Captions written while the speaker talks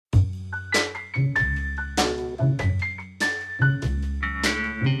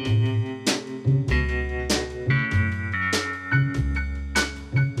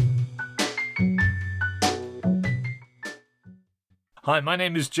Hi, my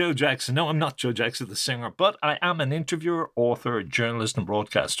name is Joe Jackson. No, I'm not Joe Jackson, the singer, but I am an interviewer, author, journalist, and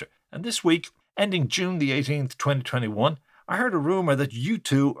broadcaster. And this week, ending June the 18th, 2021, I heard a rumour that you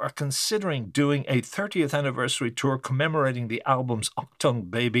two are considering doing a 30th anniversary tour commemorating the albums Achtung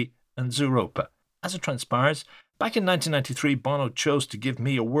Baby and Zooropa. As it transpires, back in 1993, Bono chose to give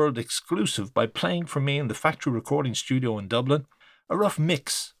me a world exclusive by playing for me in the factory recording studio in Dublin a rough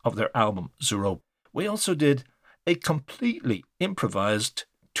mix of their album Zooropa. We also did a completely improvised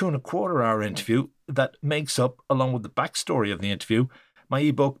 2.25-hour interview that makes up, along with the backstory of the interview, my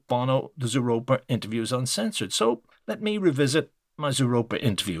ebook Bono, the Zooropa Interviews Uncensored. So let me revisit my Zooropa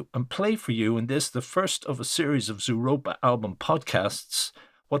interview and play for you in this, the first of a series of Zooropa album podcasts,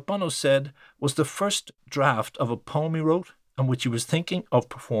 what Bono said was the first draft of a poem he wrote and which he was thinking of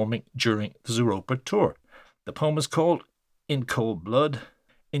performing during the Zooropa tour. The poem is called In Cold Blood.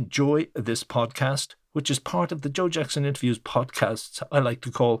 Enjoy this podcast, which is part of the Joe Jackson Interviews podcasts I like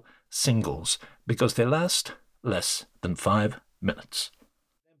to call singles, because they last less than 5 minutes.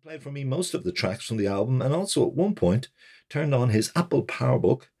 He played for me most of the tracks from the album, and also at one point turned on his Apple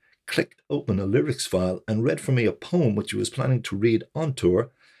PowerBook, clicked open a lyrics file, and read for me a poem which he was planning to read on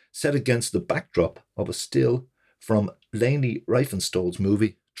tour, set against the backdrop of a still from Leni Riefenstahl's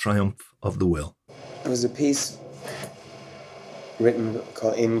movie Triumph of the Will. It was a piece written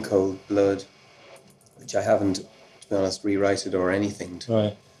called In Cold Blood, which I haven't, to be honest, rewritten or anything.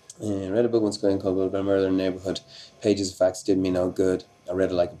 Right. I read a book once called In Cold Blood about a murder in the neighbourhood. Pages of facts did me no good. I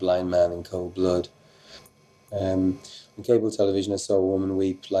read it like a blind man in cold blood. On cable television, I saw a woman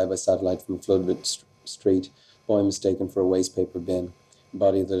weep, lie by satellite from a floodlit street, boy mistaken for a waste paper bin, a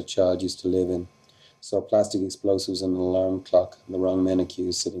body that a child used to live in. Saw plastic explosives and an alarm clock, and the wrong men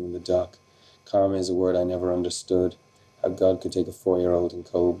accused sitting in the dock. Karma is a word I never understood. How God could take a 4-year-old in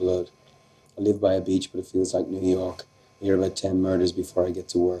cold blood. I live by a beach, but it feels like New York. I hear about 10 murders before I get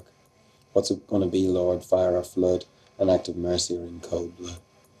to work. What's it going to be, Lord? Fire or flood? An act of mercy or in cold blood?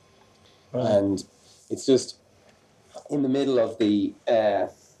 Right. And it's just in the middle of the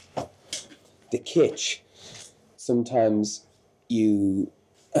kitsch. Sometimes you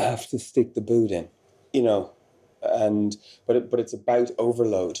have to stick the boot in, you know, but it's about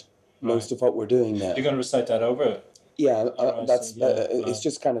overload. Most of what we're doing now. You're going to recite that over? Yeah, it's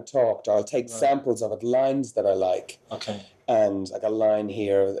just kind of talked. I'll take samples of it, lines that I like. Okay. And like a line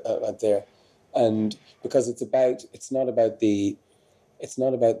here, right there, and because it's not about the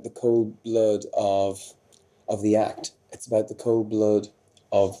cold blood of the act. It's about the cold blood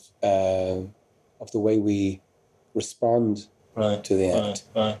of the way we respond to the act.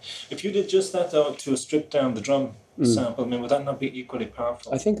 Right. If you did just that though, to strip down the drum sample, I mean, would that not be equally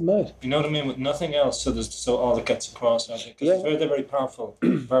powerful? I think it might. You know what I mean? With nothing else, so all that gets across. I think because they're very powerful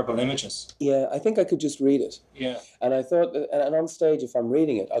verbal images. Yeah, I think I could just read it. Yeah. And I thought, and on stage, if I'm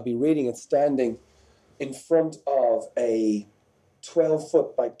reading it, I'll be reading it standing in front of a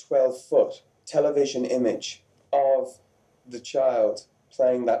 12-foot by 12-foot television image of the child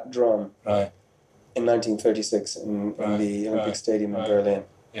playing that drum. Right. In 1936 in the Olympic Stadium in Berlin.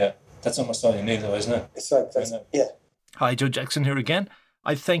 Yeah. That's almost all you need, though, isn't it? It's like that. Yeah. Hi, Joe Jackson here again.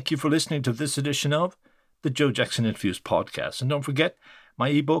 I thank you for listening to this edition of the Joe Jackson Interviews podcast. And don't forget, my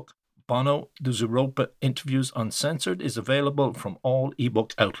ebook, Bono, the Zooropa Interviews Uncensored, is available from all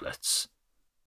ebook outlets.